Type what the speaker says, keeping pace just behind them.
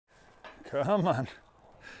Come on.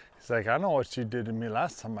 He's like, I know what you did to me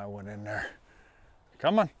last time I went in there.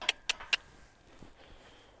 Come on.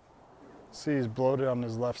 See, he's bloated on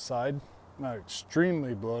his left side. Not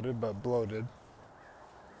extremely bloated, but bloated.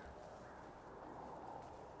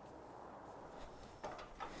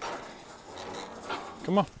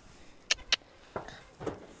 Come on.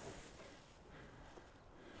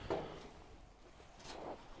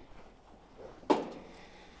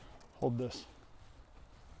 Hold this.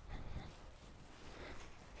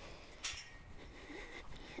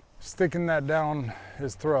 Sticking that down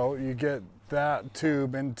his throat, you get that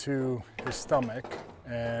tube into his stomach,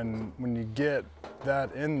 and when you get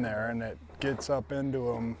that in there and it gets up into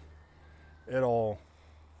him, it'll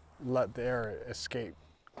let the air escape.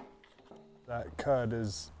 That cut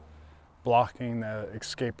is blocking the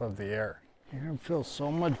escape of the air. You're gonna feel so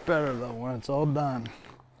much better though when it's all done.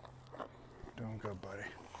 Doing good, buddy.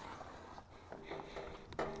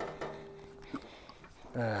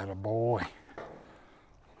 Atta boy.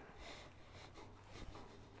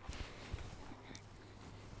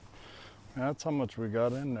 That's how much we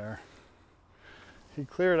got in there. He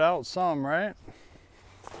cleared out some, right?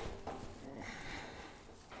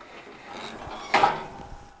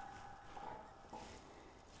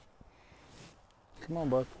 Come on,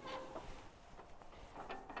 bud.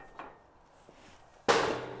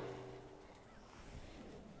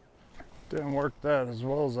 Didn't work that as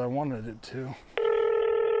well as I wanted it to.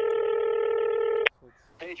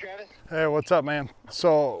 Hey, Travis. Hey, what's up, man?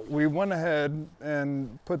 So we went ahead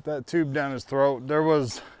and put that tube down his throat. There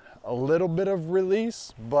was a little bit of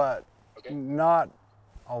release, but not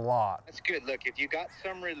a lot. That's good. Look, if you got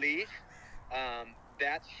some relief,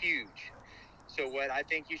 that's huge. So what I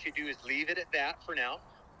think you should do is leave it at that for now.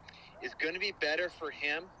 It's going to be better for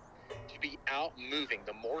him to be out moving.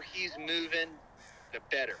 The more he's moving, the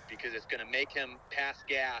better, because it's going to make him pass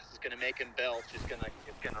gas. It's going to make him belch. It's going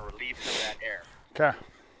to relieve some of that air. Okay.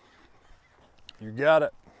 You got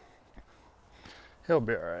it. He'll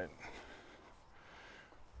be all right.